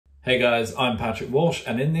Hey guys, I'm Patrick Walsh,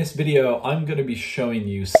 and in this video I'm going to be showing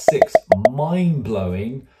you 6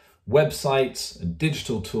 mind-blowing websites and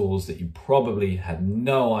digital tools that you probably had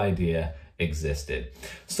no idea existed.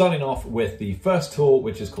 Starting off with the first tool,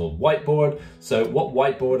 which is called Whiteboard. So what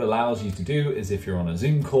Whiteboard allows you to do is, if you're on a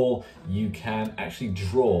Zoom call, you can actually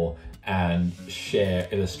draw and share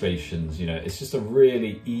illustrations. You know, it's just a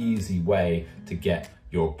really easy way to get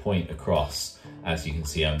your point across. As you can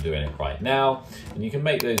see, I'm doing it right now, and you can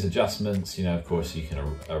make those adjustments. You know, of course, you can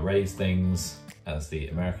erase things, as the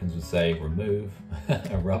Americans would say, remove,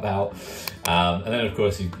 rub out. And then of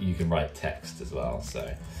course you can write text as well.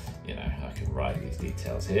 So, you know, I can write these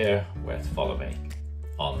details here, where to follow me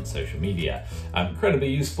on social media. Incredibly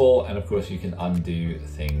useful, and of course you can undo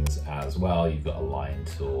things as well. You've got a line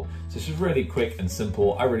tool. So it's just really quick and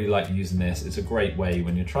simple. I really like using this. It's a great way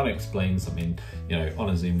when you're trying to explain something, you know,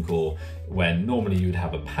 on a Zoom call, when normally you would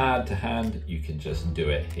have a pad to hand, you can just do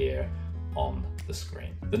it here on the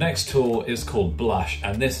screen. The next tool is called Blush,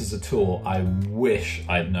 and this is a tool I wish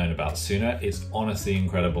I'd known about sooner. It's honestly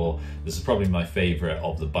incredible. This is probably my favorite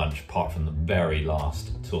of the bunch, apart from the very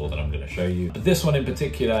last tool that I'm going to show you. But this one in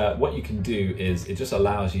particular, what you can do is it just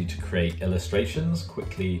allows you to create illustrations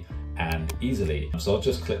quickly and easily. So I'll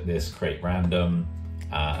just click this create random,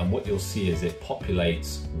 and what you'll see is it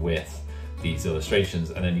populates with these illustrations,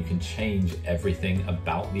 and then you can change everything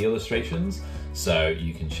about the illustrations. So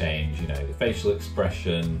you can change, you know, the facial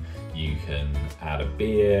expression, you can add a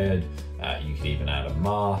beard, you can even add a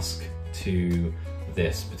mask to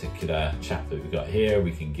this particular chap that we've got here.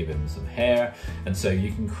 We can give him some hair. And so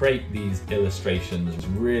you can create these illustrations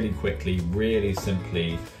really quickly, really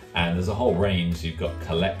simply, and there's a whole range. You've got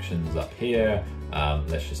collections up here.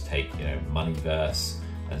 Let's just take, you know, Moneyverse.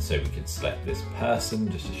 And so we can select this person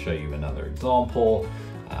just to show you another example.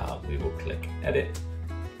 We will click edit,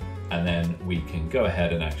 and then we can go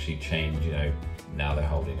ahead and actually change, you know, now they're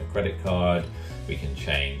holding a credit card. We can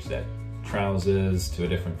change their trousers to a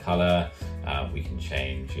different color. We can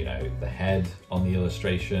change, you know, the head on the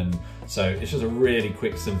illustration. So it's just a really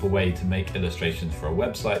quick, simple way to make illustrations for a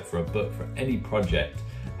website, for a book, for any project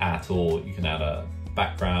at all. You can add a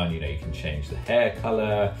background, you know, you can change the hair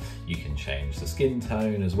color, you can change the skin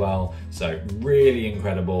tone as well. So really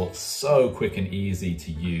incredible, so quick and easy to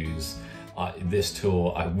use. This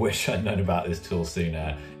tool, I wish I'd known about this tool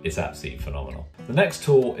sooner. It's absolutely phenomenal. The next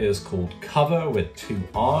tool is called Cover, with 2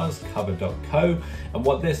 R's, cover.co. And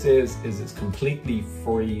what this is it's completely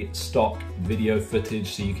free stock video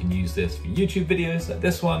footage. So you can use this for YouTube videos like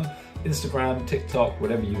this one, Instagram, TikTok,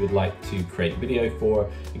 whatever you would like to create video for.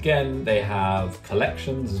 Again, they have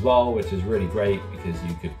collections as well, which is really great because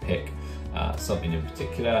you could pick something in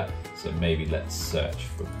particular. So maybe let's search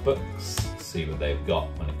for books, see what they've got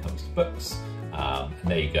when it comes to books. And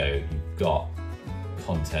there you go, you've got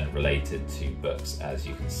content related to books, as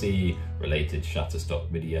you can see, related Shutterstock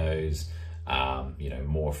videos, you know,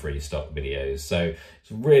 more free stock videos. So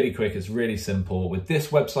it's really quick, it's really simple. With this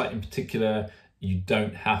website in particular, you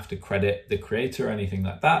don't have to credit the creator or anything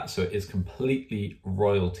like that, so it is completely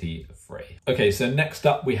royalty free. Okay, so next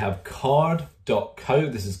up we have card.co.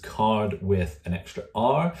 This is card with an extra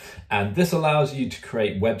R, and this allows you to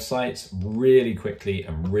create websites really quickly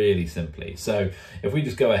and really simply. So if we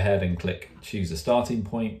just go ahead and click choose a starting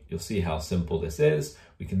point, you'll see how simple this is.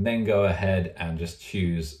 We can then go ahead and just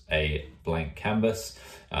choose a blank canvas.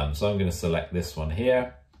 So I'm going to select this one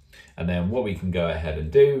here, and then what we can go ahead and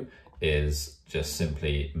do is just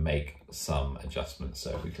simply make some adjustments.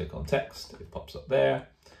 So if we click on text, it pops up there,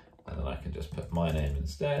 and then I can just put my name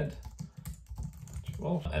instead.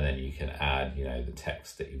 And then you can add, you know, the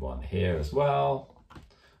text that you want here as well.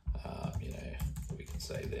 You know, we can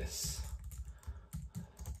say this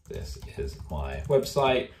is my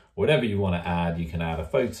website. Whatever you want to add, you can add a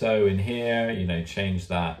photo in here, you know, change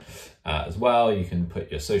that as well. You can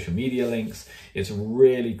put your social media links. It's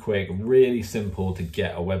really quick, really simple to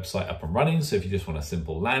get a website up and running. So if you just want a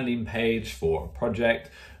simple landing page for a project,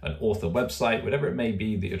 an author website, whatever it may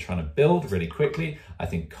be that you're trying to build really quickly, I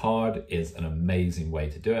think Card is an amazing way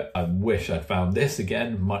to do it. I wish I'd found this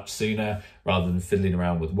again much sooner, rather than fiddling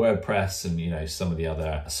around with WordPress and, you know, some of the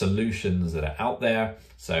other solutions that are out there.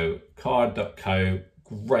 So card.co,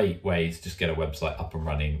 great way to just get a website up and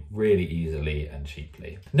running really easily and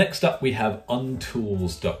cheaply. Next up, we have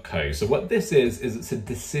untools.co. So what this is it's a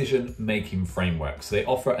decision-making framework. So they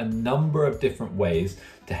offer a number of different ways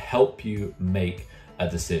to help you make a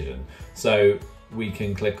decision. So we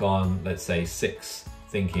can click on, let's say, 6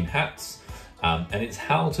 thinking hats. And it's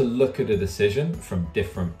how to look at a decision from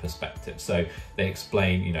different perspectives. So they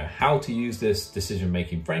explain, you know, how to use this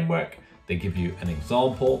decision-making framework. They give you an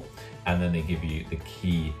example, and then they give you the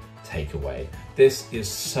key takeaway. This is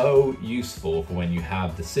so useful for when you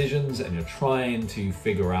have decisions and you're trying to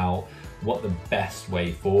figure out what the best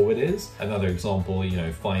way forward is. Another example,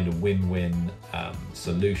 find a win-win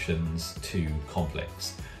solutions to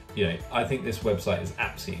conflicts. I think this website is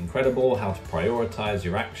absolutely incredible. How to prioritize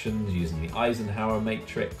your actions using the Eisenhower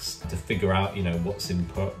matrix to figure out, what's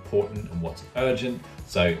important and what's urgent.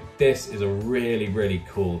 So this is a really, really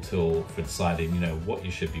cool tool for deciding, what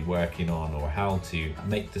you should be working on or how to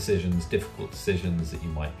make decisions, difficult decisions that you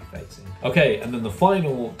might be facing. Okay, and then the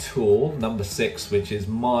final tool, number 6, which is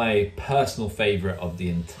my personal favorite of the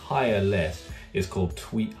entire list, is called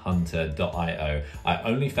tweethunter.io. I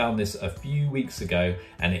only found this a few weeks ago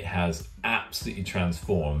and it has absolutely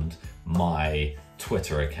transformed my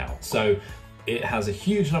Twitter account. So it has a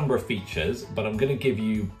huge number of features, but I'm going to give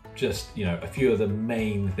you just a few of the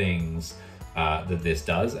main things that this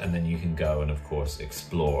does, and then you can go and of course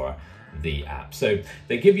explore the app. So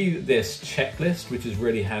they give you this checklist, which is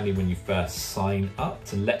really handy when you first sign up,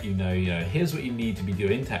 to let you know, here's what you need to be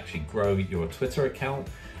doing to actually grow your Twitter account.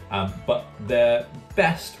 But the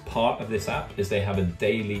best part of this app is they have a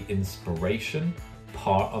daily inspiration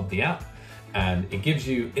part of the app, and it gives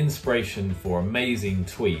you inspiration for amazing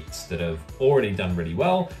tweets that have already done really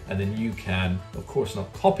well, and then you can, of course,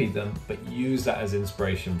 not copy them, but use that as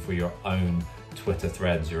inspiration for your own Twitter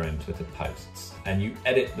threads, your own Twitter posts. And you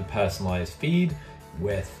edit the personalized feed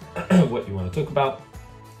with what you want to talk about.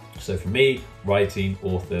 So for me, writing,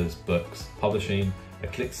 authors, books, publishing, I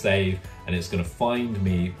click save and it's going to find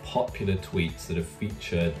me popular tweets that have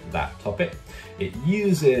featured that topic. It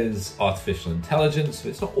uses artificial intelligence, so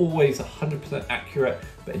it's not always 100% accurate,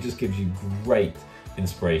 but it just gives you great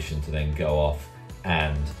inspiration to then go off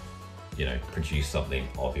and produce something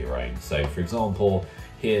of your own. So for example,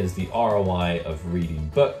 here's the ROI of reading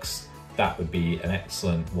books. That would be an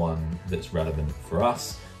excellent one that's relevant for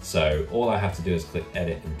us. So all I have to do is click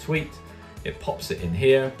edit and tweet. It pops it in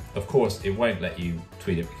here. Of course, it won't let you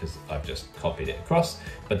tweet it because I've just copied it across.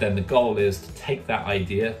 But then the goal is to take that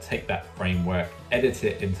idea, take that framework, edit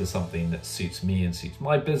it into something that suits me and suits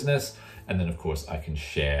my business. And then of course I can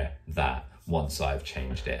share that once I've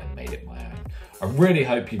changed it and made it my own. I really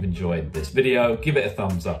hope you've enjoyed this video. Give it a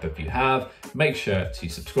thumbs up if you have. Make sure to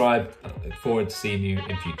subscribe, and I look forward to seeing you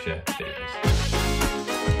in future videos.